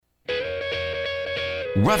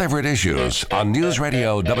Rutherford Issues on News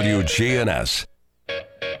Radio WGNS.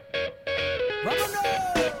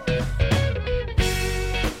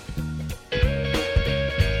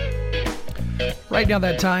 Right now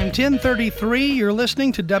that time, 10:33, you're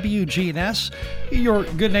listening to WGNS, your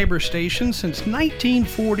good neighbor station since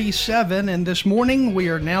 1947, and this morning we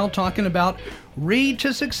are now talking about Read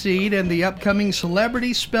to Succeed and the upcoming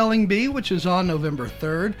Celebrity Spelling Bee, which is on November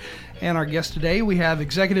 3rd. And our guest today, we have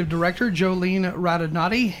Executive Director Jolene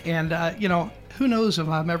Radonati, and who knows if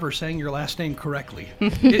I'm ever saying your last name correctly.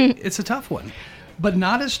 It's a tough one, but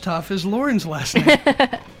not as tough as Lauren's last name.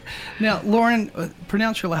 Now, Lauren,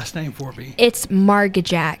 pronounce your last name for me. It's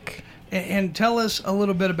Margajak. And tell us a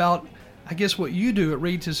little bit about, I guess, what you do at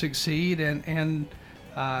Read to Succeed and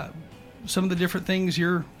some of the different things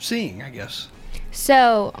you're seeing, I guess.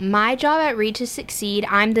 So, my job at Read to Succeed,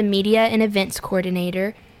 I'm the media and events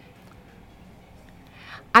coordinator.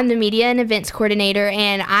 And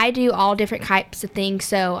I do all different types of things.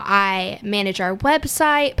 So I manage our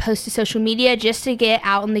website, post to social media just to get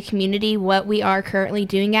out in the community what we are currently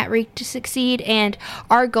doing at Read to Succeed. And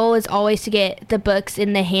our goal is always to get the books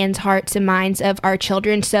in the hands, hearts, and minds of our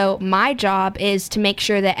children. So my job is to make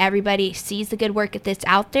sure that everybody sees the good work that's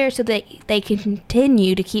out there so that they can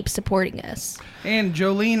continue to keep supporting us. And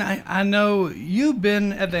Jolene, I know you've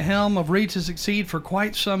been at the helm of Read to Succeed for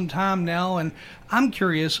quite some time now, and I'm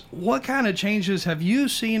curious, what kind of changes have you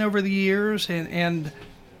seen over the years? And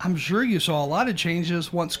I'm sure you saw a lot of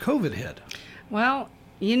changes once COVID hit. Well,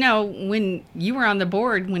 when you were on the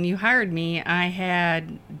board, when you hired me, I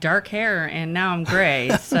had dark hair and now I'm gray.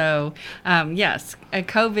 So, yes,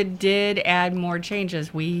 COVID did add more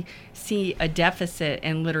changes. We see a deficit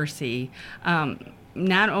in literacy.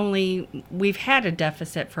 Not only we've had a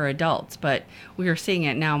deficit for adults, but we are seeing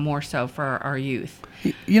it now more so for our youth.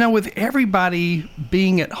 With everybody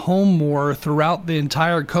being at home more throughout the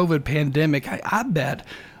entire COVID pandemic, I bet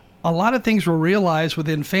a lot of things were realized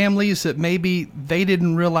within families that maybe they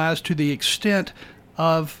didn't realize to the extent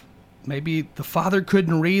of maybe the father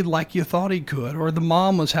couldn't read like you thought he could, or the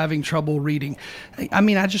mom was having trouble reading.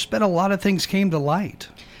 I just bet a lot of things came to light.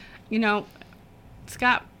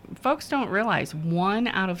 Scott, folks don't realize 1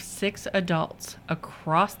 out of 6 adults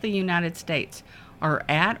across the United States are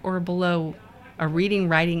at or below a reading,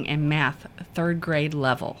 writing, and math 3rd grade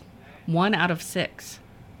level. 1 out of 6.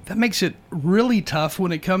 That makes it really tough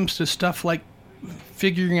when it comes to stuff like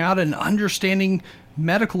figuring out and understanding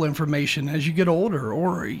medical information as you get older,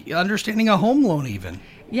 or understanding a home loan even.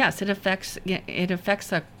 Yes, it affects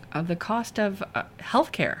the cost of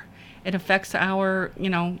health care. It affects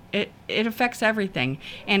it affects everything.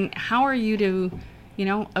 And how are you to,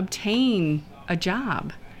 obtain a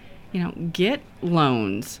job, get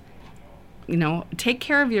loans, take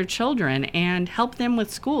care of your children and help them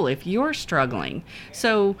with school if you're struggling.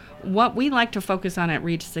 So what we like to focus on at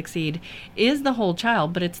Read to Succeed is the whole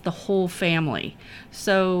child, but it's the whole family.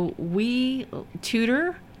 So we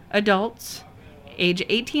tutor adults age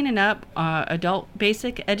 18 and up, adult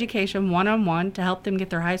basic education one-on-one to help them get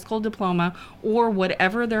their high school diploma or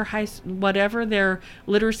whatever their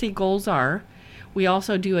literacy goals are. We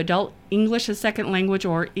also do adult English as second language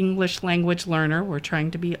or English language learner. We're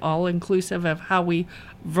trying to be all inclusive of how we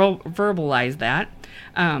verbalize that.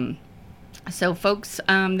 So folks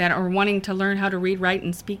that are wanting to learn how to read, write,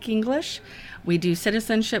 and speak English, we do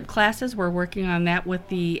citizenship classes. We're working on that with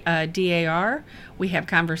the DAR. We have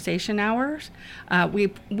conversation hours.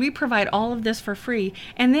 We provide all of this for free.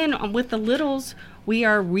 And then with the littles, we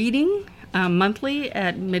are reading monthly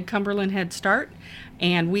at Mid-Cumberland Head Start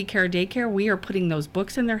and We Care Daycare. We are putting those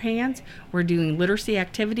books in their hands. We're doing literacy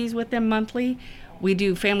activities with them monthly. We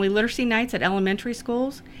do family literacy nights at elementary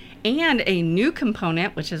schools. And a new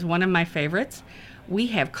component, which is one of my favorites, we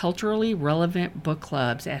have culturally relevant book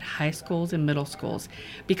clubs at high schools and middle schools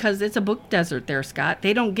because it's a book desert there, Scott.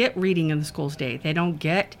 They don't get reading in the schools day. They don't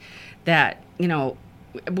get that,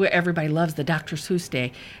 where everybody loves the Dr. Seuss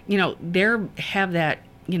day. They have that,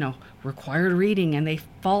 required reading, and they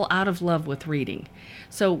fall out of love with reading.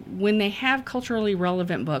 So when they have culturally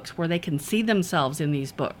relevant books where they can see themselves in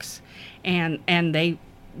these books and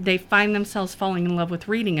they find themselves falling in love with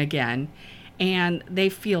reading again, and they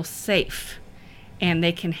feel safe and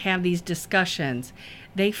they can have these discussions,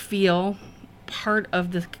 they feel part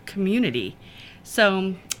of the community.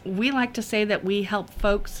 So we like to say that we help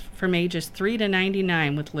folks from ages 3 to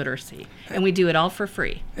 99 with literacy, and we do it all for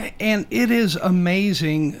free. And it is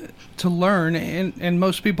amazing to learn, and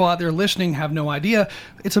most people out there listening have no idea.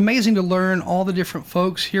 It's amazing to learn all the different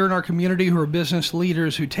folks here in our community who are business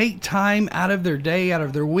leaders who take time out of their day, out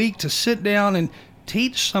of their week to sit down and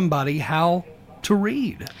teach somebody how to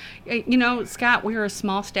read? Scott, we're a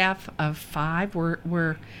small staff of 5.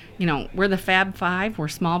 We're the Fab Five. We're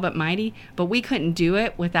small but mighty, but we couldn't do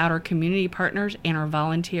it without our community partners and our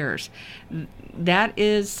volunteers. That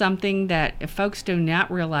is something that if folks do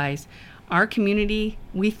not realize. Our community,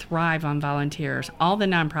 we thrive on volunteers. All the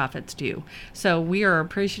nonprofits do. So we are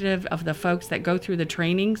appreciative of the folks that go through the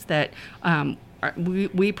trainings that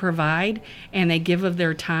we provide, and they give of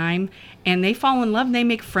their time, and they fall in love, and they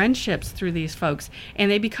make friendships through these folks, and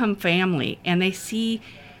they become family, and they see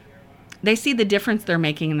the difference they're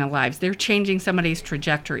making in their lives. They're changing somebody's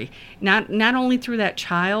trajectory, not only through that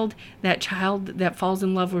child that falls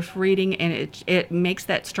in love with reading, and it makes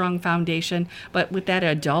that strong foundation, but with that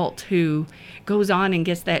adult who goes on and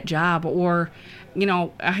gets that job. Or,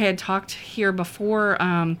 I had talked here before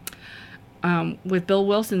with Bill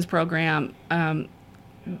Wilson's program,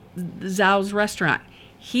 Zhao's Restaurant.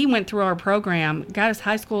 He went through our program, got his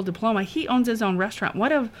high school diploma. He owns his own restaurant.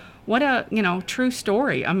 What a true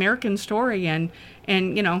story, American story, and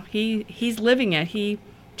he's living it. He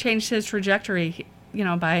changed his trajectory,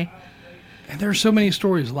 by. And there's so many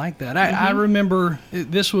stories like that. I remember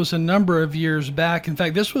this was a number of years back. In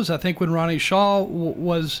fact, this was, I think, when Ronnie Shaw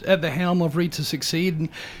was at the helm of Read to Succeed. And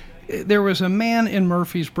there was a man in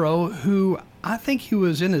Murfreesboro who I think he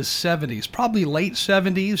was in his 70s, probably late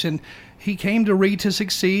 70s, and he came to Read to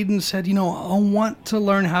Succeed and said, I want to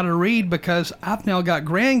learn how to read because I've now got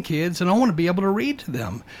grandkids and I want to be able to read to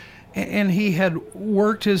them. And he had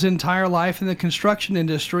worked his entire life in the construction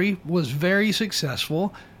industry, was very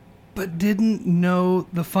successful, but didn't know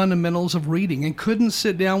the fundamentals of reading and couldn't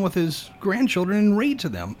sit down with his grandchildren and read to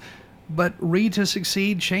them. But Read to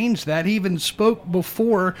Succeed changed that. He even spoke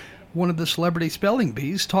before one of the Celebrity Spelling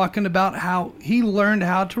Bees talking about how he learned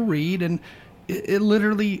how to read, and it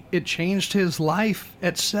literally changed his life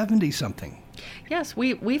at 70-something. Yes,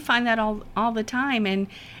 we find that all the time,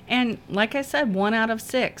 and like I said, 1 out of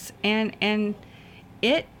 6, and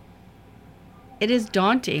it is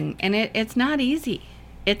daunting, and it's not easy.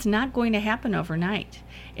 It's not going to happen overnight.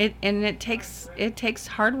 It takes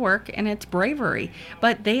hard work, and it's bravery,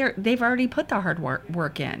 but they've already put the hard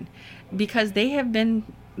work in, because they have been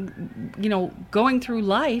going through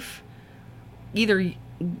life either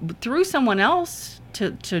through someone else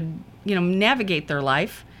to navigate their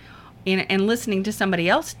life, and listening to somebody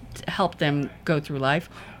else to help them go through life,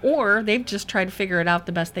 or they've just tried to figure it out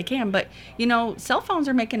the best they can. But cell phones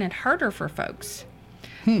are making it harder for folks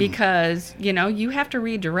because you have to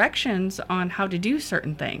read directions on how to do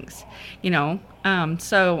certain things.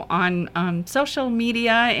 So on social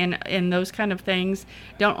media and those kind of things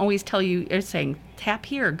don't always tell you. It's saying tap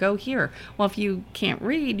here, go here. Well, if you can't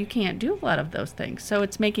read, you can't do a lot of those things. So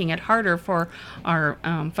it's making it harder for our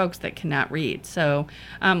folks that cannot read. So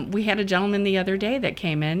we had a gentleman the other day that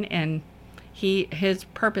came in, and his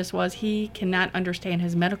purpose was he cannot understand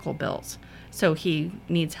his medical bills. So he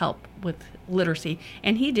needs help with literacy,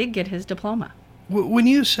 and he did get his diploma. When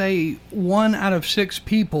you say 1 out of 6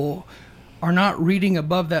 people are not reading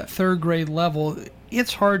above that 3rd grade level,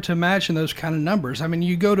 it's hard to imagine those kind of numbers. I mean,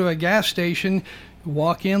 you go to a gas station,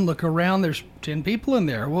 walk in, look around, there's 10 people in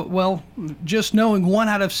there. Well, just knowing 1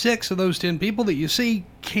 out of 6 of those 10 people that you see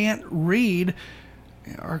can't read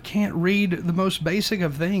or can't read the most basic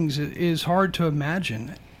of things is hard to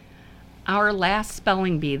imagine. Our last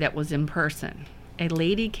spelling bee that was in person, a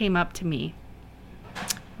lady came up to me.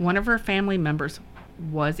 One of her family members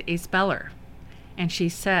was a speller, and she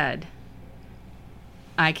said,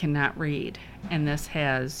 I cannot read, and this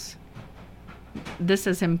has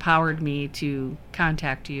empowered me to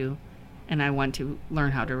contact you, and I want to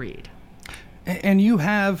learn how to read. And you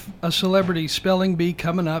have a Celebrity Spelling Bee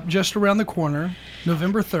coming up just around the corner,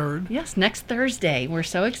 November 3rd. Yes, next Thursday. We're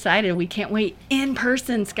so excited. We can't wait in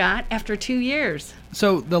person, Scott, after 2 years.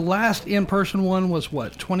 So the last in-person one was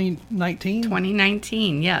what, 2019?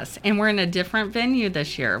 2019, yes. And we're in a different venue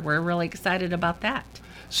this year. We're really excited about that.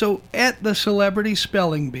 So at the Celebrity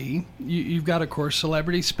Spelling Bee, you've got, of course,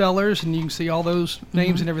 celebrity spellers, and you can see all those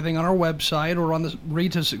names and everything on our website or on the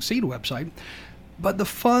Read to Succeed website. But the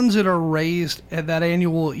funds that are raised at that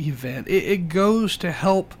annual event, it goes to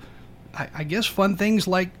help, I guess, fund things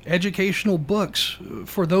like educational books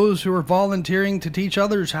for those who are volunteering to teach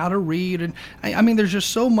others how to read. And I mean, there's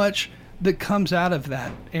just so much that comes out of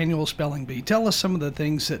that annual spelling bee. Tell us some of the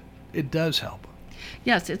things that it does help.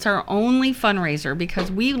 Yes, it's our only fundraiser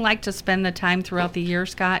because we like to spend the time throughout the year,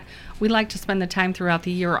 Scott. We like to spend the time throughout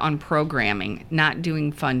the year on programming, not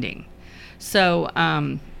doing funding. So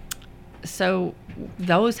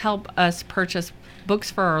those help us purchase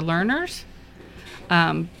books for our learners,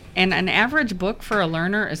 And an average book for a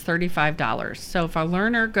learner is $35. So if a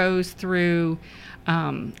learner goes through,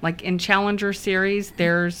 like in Challenger series,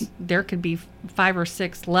 there could be 5 or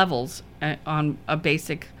 6 levels on a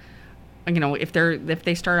basic. If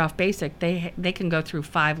they start off basic, they can go through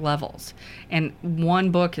 5 levels, and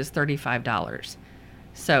one book is $35.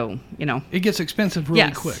 So it gets expensive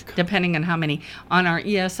really quick. Depending on how many. On our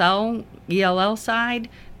ELL side,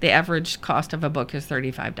 the average cost of a book is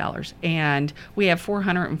 $35, and we have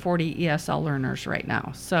 440 ESL learners right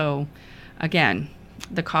now. So, again,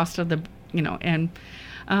 the cost of the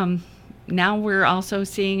now we're also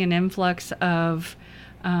seeing an influx of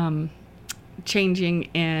changing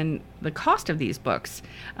in the cost of these books.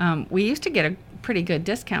 We used to get a pretty good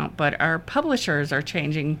discount, but our publishers are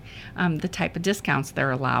changing the type of discounts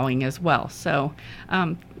they're allowing as well. So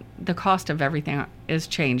the cost of everything is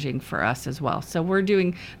changing for us as well. So we're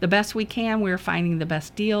doing the best we can. We're finding the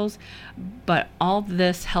best deals, but all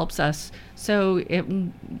this helps us. So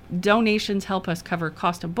donations help us cover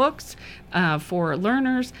cost of books for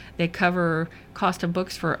learners. They cover cost of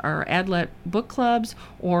books for our Adlet book clubs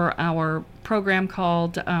or our program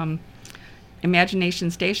called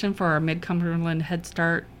Imagination Station for our Mid-Cumberland Head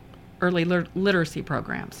Start early literacy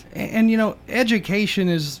programs. And education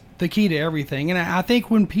is the key to everything. And I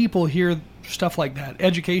think when people hear stuff like that,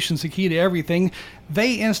 education's the key to everything,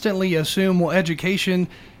 they instantly assume, well, education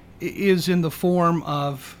is in the form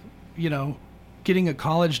of, getting a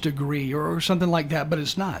college degree or something like that, but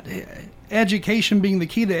it's not. Education being the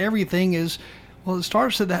key to everything is, well, it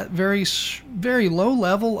starts at that very, very low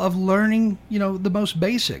level of learning, the most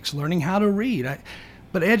basics, learning how to read.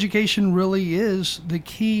 But education really is the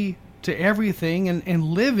key to everything and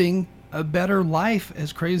living a better life,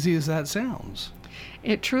 as crazy as that sounds.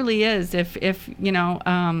 It truly is. If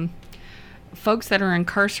folks that are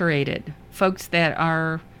incarcerated, folks that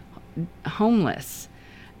are homeless,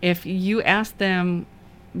 if you ask them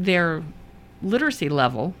their literacy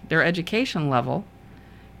level, their education level,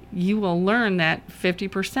 you will learn that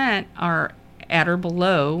 50% are at or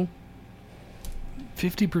below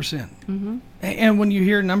 50%. Mm-hmm. And when you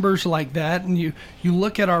hear numbers like that and you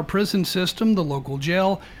look at our prison system, the local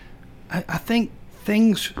jail, I think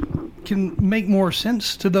things can make more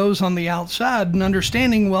sense to those on the outside and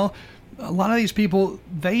understanding, well, a lot of these people,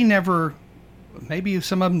 they never, maybe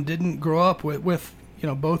some of them didn't grow up with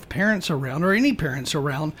both parents around or any parents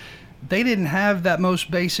around. They didn't have that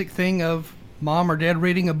most basic thing of mom or dad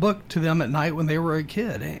reading a book to them at night when they were a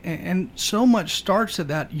kid. And so much starts at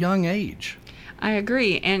that young age. I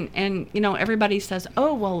agree. And everybody says,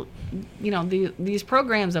 oh, well, these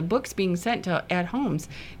programs of books being sent to at homes,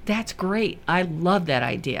 that's great. I love that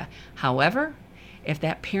idea. However, if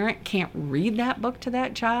that parent can't read that book to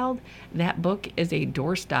that child, that book is a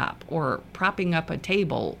doorstop or propping up a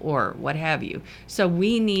table or what have you. So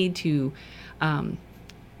we need to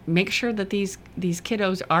make sure that these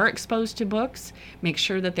kiddos are exposed to books, make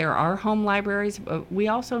sure that there are home libraries. But we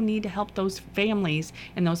also need to help those families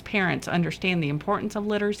and those parents understand the importance of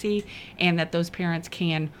literacy and that those parents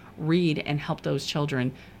can read and help those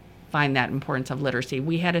children find that importance of literacy.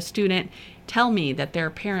 We had a student tell me that their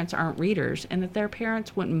parents aren't readers and that their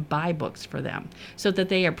parents wouldn't buy books for them, so that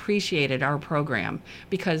they appreciated our program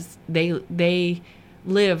because they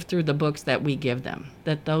live through the books that we give them,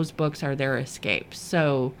 that those books are their escape.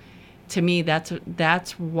 So to me, that's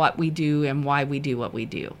what we do and why we do what we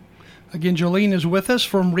do. Again, Jolene is with us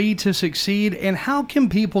from Read to Succeed. And how can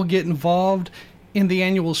people get involved in the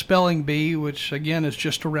annual spelling bee, which again is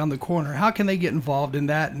just around the corner? How can they get involved in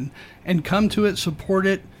that and come to it, support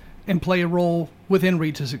it, and play a role within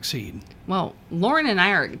Read to Succeed? Well, Lauren and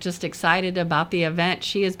I are just excited about the event.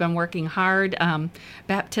 She has been working hard,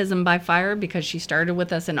 Baptism by Fire, because she started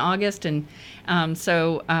with us in August. And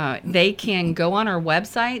so they can go on our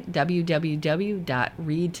website,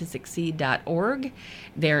 www.readtosucceed.org.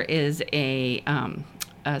 There is a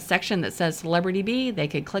section that says Celebrity Bee. They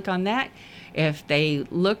could click on that. If they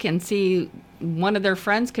look and see one of their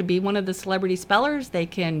friends could be one of the celebrity spellers, they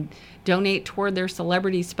can donate toward their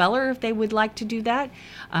celebrity speller if they would like to do that.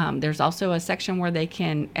 There's also a section where they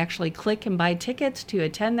can actually click and buy tickets to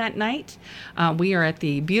attend that night. We are at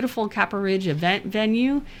the beautiful Copper Ridge event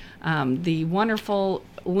venue. The wonderful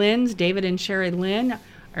Lynn's, David and Sherry Lynn,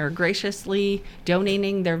 are graciously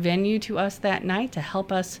donating their venue to us that night to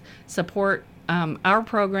help us support our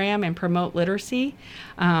program and promote literacy.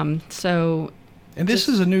 So And this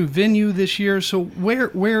is a new venue this year, so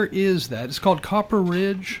where is that? It's called Copper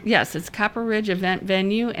Ridge? Yes, it's Copper Ridge Event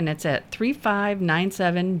Venue, and it's at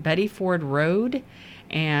 3597 Betty Ford Road,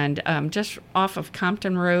 and just off of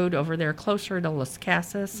Compton Road over there, closer to Las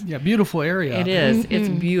Casas. Yeah, beautiful area. It is. It's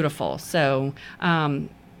beautiful. So, and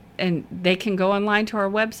they can go online to our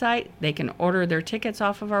website. They can order their tickets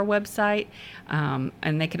off of our website,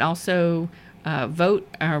 and they can also vote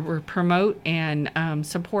or promote and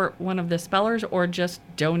support one of the spellers, or just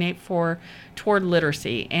donate toward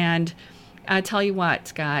literacy. And I tell you what,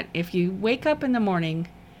 Scott, if you wake up in the morning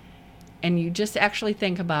and you just actually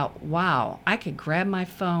think about, wow, I could grab my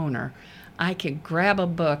phone, or I could grab a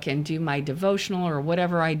book and do my devotional or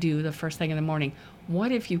whatever I do the first thing in the morning.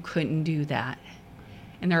 What if you couldn't do that?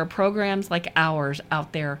 And there are programs like ours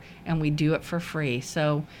out there, and we do it for free.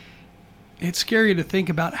 So it's scary to think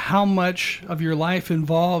about how much of your life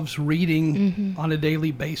involves reading on a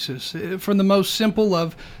daily basis. From the most simple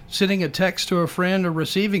of sending a text to a friend or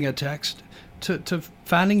receiving a text to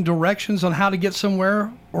finding directions on how to get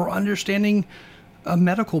somewhere, or understanding a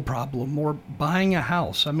medical problem, or buying a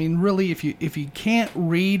house. I mean, really, if you can't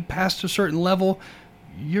read past a certain level,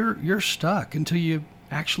 you're stuck until you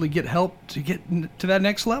actually get help to get to that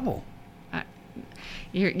next level.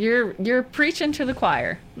 You're preaching to the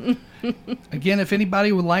choir. Again, if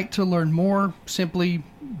anybody would like to learn more, simply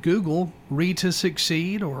Google Read to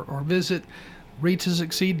Succeed, or visit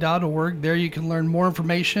readtosucceed.org. There you can learn more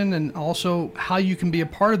information, and also how you can be a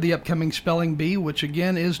part of the upcoming Spelling Bee, which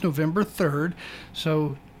again is November 3rd.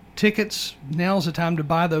 So tickets, now's the time to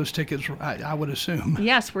buy those tickets, I would assume.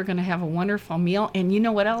 Yes, we're going to have a wonderful meal. And you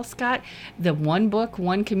know what else, Scott? The One Book,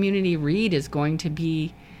 One Community Read is going to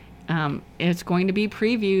be it's going to be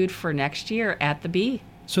previewed for next year at the Bee.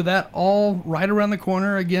 So that all right around the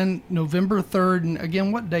corner, again, November 3rd. And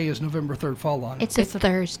again, what day is November 3rd fall on? It's a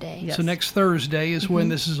Thursday. So next Thursday is when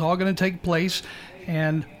this is all going to take place.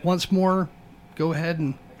 And once more, go ahead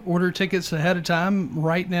and order tickets ahead of time.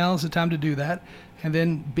 Right now is the time to do that. And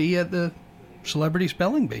then be at the Celebrity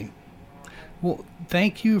Spelling Bee. Well,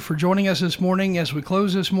 thank you for joining us this morning. As we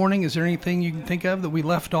close this morning, is there anything you can think of that we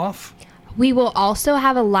left off? We will also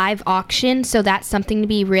have a live auction, so that's something to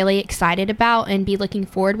be really excited about and be looking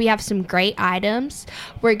forward. We have some great items.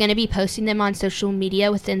 We're going to be posting them on social media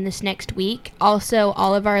within this next week. Also,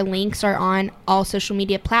 all of our links are on all social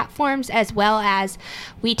media platforms, as well as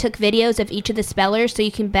we took videos of each of the spellers so you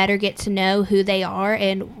can better get to know who they are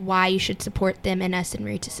and why you should support them and us in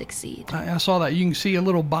Read to Succeed. I saw that. You can see a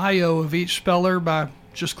little bio of each speller by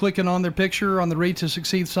just clicking on their picture on the Read to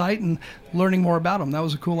Succeed site and learning more about them. That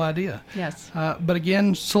was a cool idea. Yes. But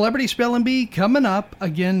again, Celebrity Spelling Bee coming up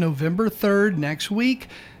again November 3rd next week.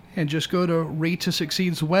 And just go to Read to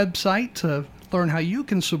Succeed's website to learn how you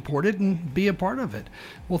can support it and be a part of it.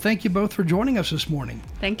 Well, thank you both for joining us this morning.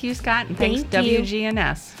 Thank you, Scott, and thanks Thank you.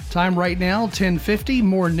 WGNS. Time right now, 10:50.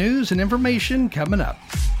 More news and information coming up.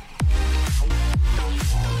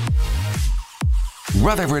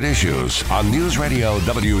 Rutherford Issues on News Radio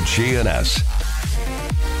WGNS.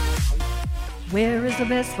 Where is the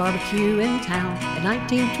best barbecue in town? In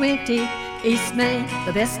 1920, East Main.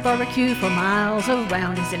 The best barbecue for miles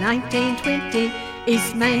around is in 1920,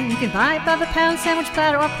 East Main. You can buy it by the pound, sandwich,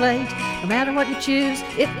 platter, or plate. No matter what you choose,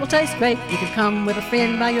 it will taste great. You can come with a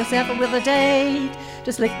friend, by yourself, or with a date.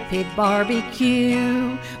 Just Slick Pig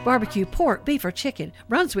Barbecue. Barbecue pork, beef, or chicken,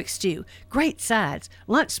 Brunswick stew, great sides,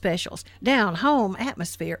 lunch specials, down-home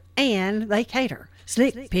atmosphere, and they cater.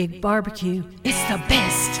 Slick Pig Barbecue, it's the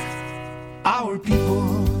best. Our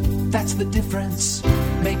people, that's the difference.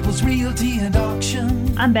 Maples Realty and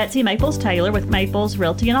Auction. I'm Betsy Maples Taylor with Maples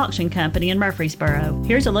Realty and Auction Company in Murfreesboro.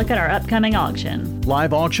 Here's a look at our upcoming auction.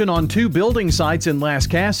 Live auction on 2 building sites in Las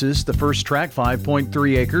Casas. The first tract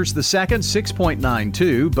 5.3 acres, the second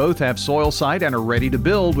 6.92. Both have soil site and are ready to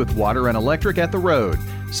build with water and electric at the road.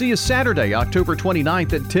 See us Saturday, October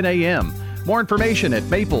 29th at 10 a.m. More information at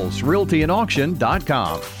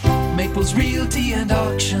maplesrealtyandauction.com. Maples Realty and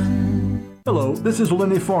Auction. Hello, this is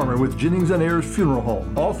Lenny Farmer with Jennings & Ayers Funeral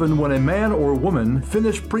Home. Often when a man or woman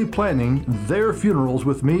finish pre-planning their funerals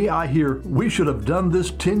with me, I hear, "We should have done this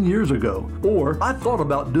 10 years ago." Or, "I thought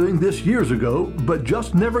about doing this years ago, but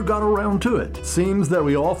just never got around to it." Seems that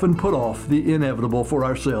we often put off the inevitable for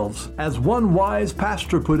ourselves. As one wise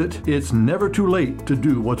pastor put it, it's never too late to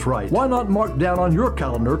do what's right. Why not mark down on your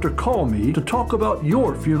calendar to call me to talk about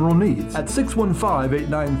your funeral needs at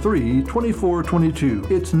 615-893-2422.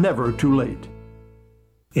 It's never too late.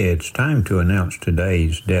 It's time to announce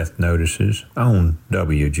today's death notices on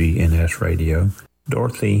WGNS Radio.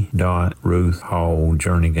 Dorothy Ruth Hall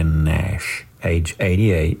Jernigan Nash age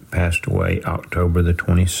 88, passed away October the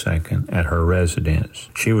 22nd at her residence.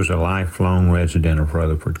 She was a lifelong resident of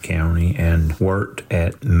Rutherford County and worked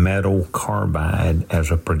at Metal Carbide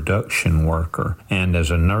as a production worker and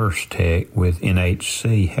as a nurse tech with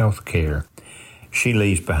NHC Healthcare. She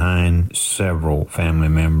leaves behind several family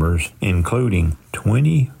members, including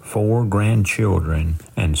 24 grandchildren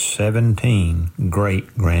and 17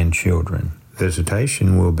 great-grandchildren.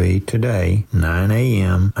 Visitation will be today, 9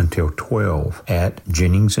 a.m. until 12 at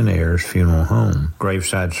Jennings and Ayers Funeral Home.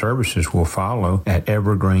 Graveside services will follow at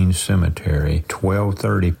Evergreen Cemetery,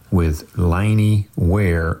 12:30, with Laney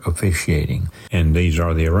Ware officiating. And these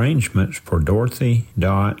are the arrangements for Dorothy,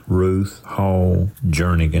 Dot, Ruth, Hall,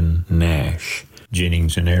 Jernigan, Nash.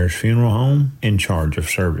 Jennings and Ayers Funeral Home in charge of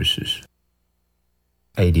services.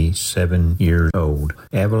 87 years old,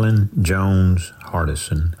 Evelyn Jones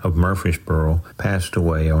Hardison of Murfreesboro passed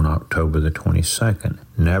away on October the 22nd.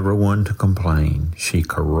 Never one to complain, she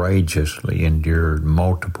courageously endured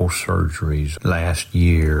multiple surgeries last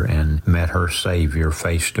year and met her Savior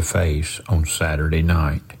face to face on Saturday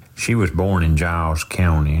night. She was born in Giles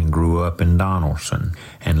County and grew up in Donaldson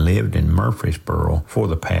and lived in Murfreesboro for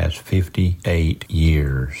the past 58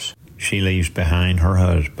 years. She leaves behind her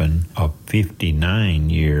husband of 59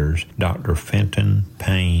 years, Dr. Fenton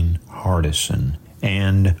Payne Hardison,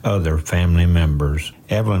 and other family members.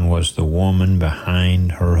 Evelyn was the woman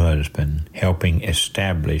behind her husband, helping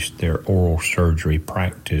establish their oral surgery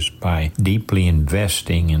practice by deeply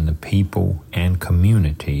investing in the people and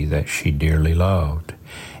community that she dearly loved.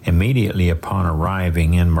 Immediately upon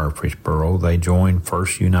arriving in Murfreesboro, they joined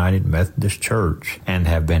First United Methodist Church and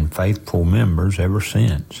have been faithful members ever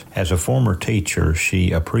since. As a former teacher,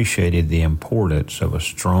 she appreciated the importance of a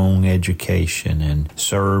strong education and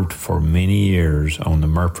served for many years on the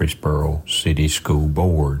Murfreesboro City School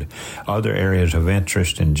Board. Other areas of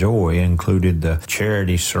interest and joy included the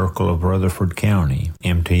Charity Circle of Rutherford County,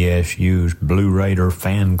 MTSU's Blue Raider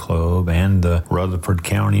Fan Club, and the Rutherford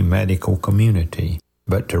County Medical Community.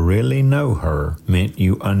 But to really know her meant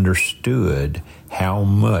you understood how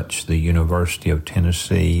much the University of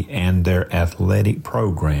Tennessee and their athletic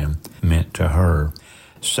program meant to her.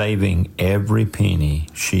 Saving every penny,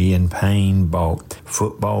 she and Payne bought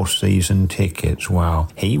football season tickets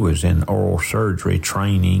while he was in oral surgery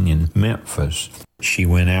training in Memphis. She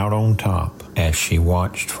went out on top as she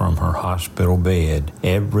watched from her hospital bed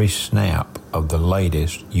every snap of the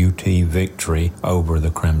latest UT victory over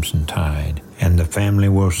the Crimson Tide. And the family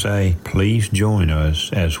will say, please join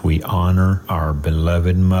us as we honor our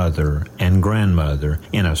beloved mother and grandmother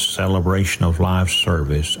in a celebration of life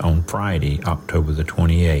service on Friday, October the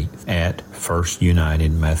 28th at First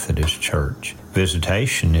United Methodist Church.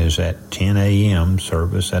 Visitation is at 10 a.m.,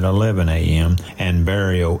 service at 11 a.m., and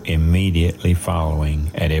burial immediately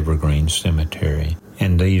following at Evergreen Cemetery.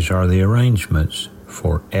 And these are the arrangements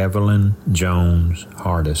for Evelyn Jones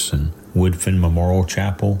Hardison, Woodfin Memorial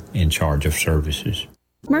Chapel, in charge of services.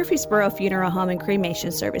 Murfreesboro Funeral Home and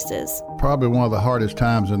Cremation Services. Probably one of the hardest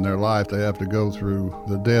times in their life they have to go through,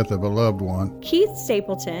 the death of a loved one. Keith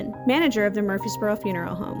Stapleton, manager of the Murfreesboro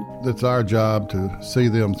Funeral Home. It's our job to see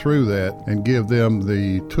them through that and give them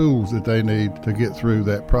the tools that they need to get through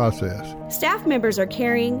that process. Staff members are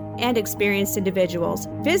caring and experienced individuals.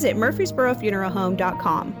 Visit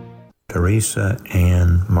murfreesborofuneralhome.com. Teresa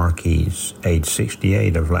Ann Marquise, age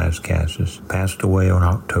 68 of Las Casas, passed away on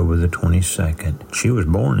October the 22nd. She was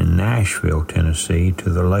born in Nashville, Tennessee, to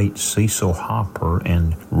the late Cecil Hopper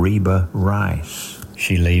and Reba Rice.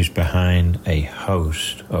 She leaves behind a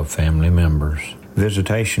host of family members.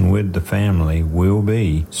 Visitation with the family will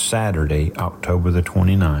be Saturday, October the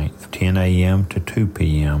 29th, 10 a.m. to 2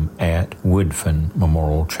 p.m. at Woodfin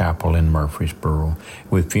Memorial Chapel in Murfreesboro,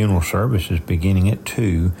 with funeral services beginning at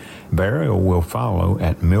 2. Burial will follow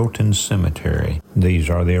at Milton Cemetery. These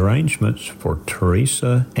are the arrangements for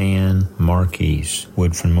Teresa Ann Marquise,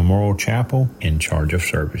 Woodfin Memorial Chapel, in charge of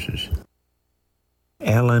services.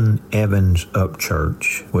 Ellen Evans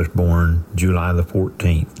Upchurch was born July the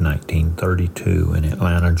 14th, 1932 in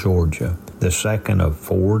Atlanta, Georgia, the second of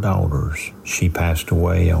 4 daughters. She passed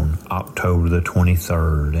away on October the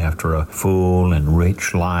 23rd after a full and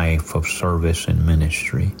rich life of service and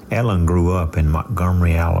ministry. Ellen grew up in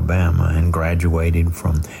Montgomery, Alabama, and graduated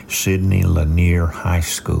from Sidney Lanier High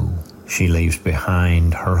School. She leaves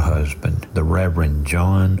behind her husband, the Reverend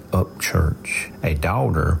John Upchurch, a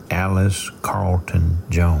daughter, Alice Carlton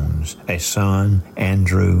Jones, a son,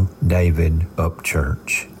 Andrew David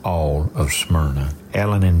Upchurch. all of Smyrna.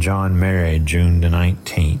 Ellen and John married June the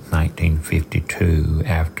 19th, 1952,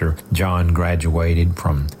 after John graduated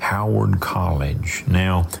from Howard College,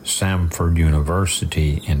 now Samford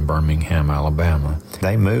University in Birmingham, Alabama.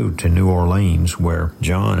 They moved to New Orleans, where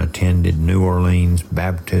John attended New Orleans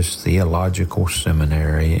Baptist Theological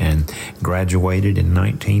Seminary and graduated in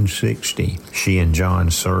 1960. She and John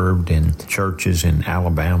served in churches in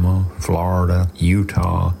Alabama, Florida,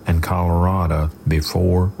 Utah, and Colorado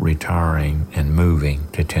before retiring and moving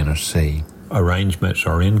to Tennessee. Arrangements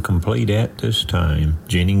are incomplete at this time.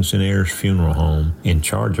 Jennings and Ayers Funeral Home in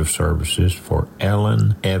charge of services for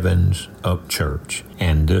Ellen Evans Upchurch.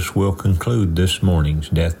 And this will conclude this morning's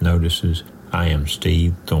Death Notices. I am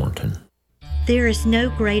Steve Thornton. There is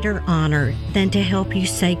no greater honor than to help you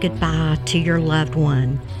say goodbye to your loved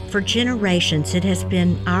one. For generations, it has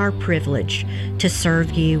been our privilege to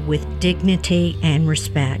serve you with dignity and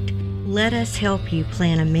respect. Let us help you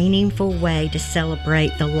plan a meaningful way to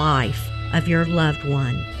celebrate the life of your loved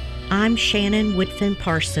one. I'm Shannon Whitfin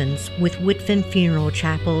Parsons with Whitfin Funeral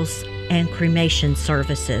Chapels and Cremation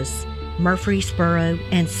Services, Murfreesboro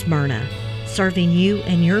and Smyrna, serving you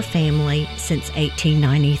and your family since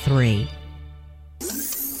 1893.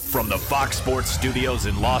 From the Fox Sports Studios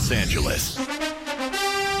in Los Angeles,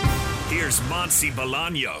 here's Monsi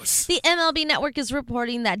Bolaños. The MLB Network is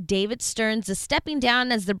reporting that David Stearns is stepping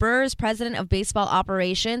down as the Brewers' president of baseball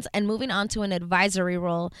operations and moving on to an advisory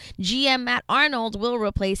role. GM Matt Arnold will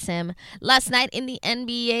replace him. Last night in the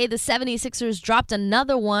NBA, the 76ers dropped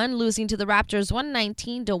another one, losing to the Raptors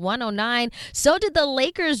 119-109. So did the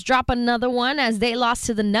Lakers drop another one as they lost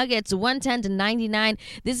to the Nuggets 110-99.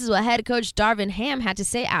 This is what head coach Darvin Ham had to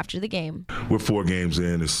say after the game. We're 4 games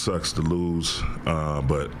in. It sucks to lose,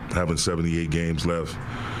 but having 78 games left,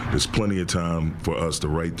 there's plenty of time for us to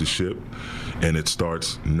right the ship, and it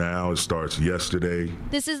starts now. It starts yesterday.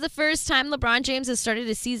 This is the first time LeBron James has started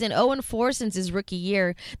a season 0-4 since his rookie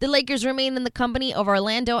year. The Lakers remain in the company of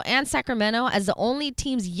Orlando and Sacramento as the only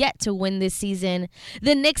teams yet to win this season.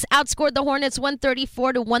 The Knicks outscored the Hornets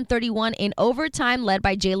 134-131 in overtime, led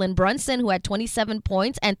by Jalen Brunson, who had 27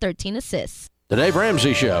 points and 13 assists. The Dave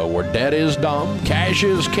Ramsey Show, where debt is dumb, cash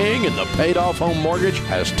is king, and the paid-off home mortgage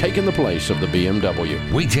has taken the place of the BMW.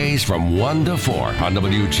 Weekdays from 1 to 4 on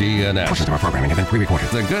WGNS. Portions of our programming have been pre-recorded.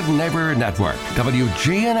 The Good Neighbor Network.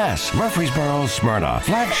 WGNS, Murfreesboro, Smyrna.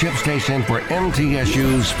 Flagship station for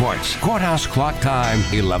MTSU Sports. Courthouse clock time,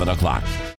 11 o'clock.